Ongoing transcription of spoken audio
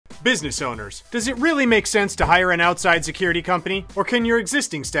Business owners, does it really make sense to hire an outside security company, or can your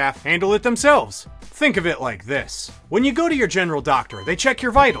existing staff handle it themselves? Think of it like this. When you go to your general doctor, they check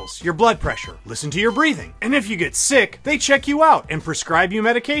your vitals, your blood pressure, listen to your breathing, and if you get sick, they check you out and prescribe you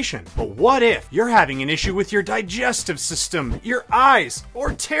medication. But what if you're having an issue with your digestive system, your eyes,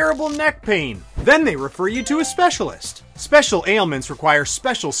 or terrible neck pain? Then they refer you to a specialist. Special ailments require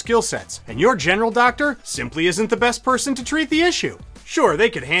special skill sets, and your general doctor simply isn't the best person to treat the issue. Sure, they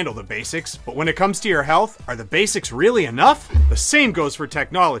could handle the basics, but when it comes to your health, are the basics really enough? The same goes for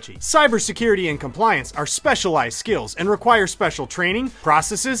technology. Cybersecurity and compliance are specialized skills and require special training,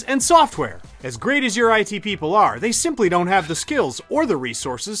 processes, and software. As great as your IT people are, they simply don't have the skills or the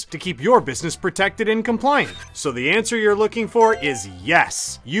resources to keep your business protected and compliant. So the answer you're looking for is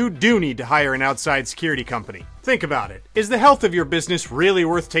yes. You do need to hire an outside security company. Think about it. Is the health of your business really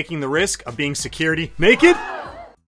worth taking the risk of being security naked?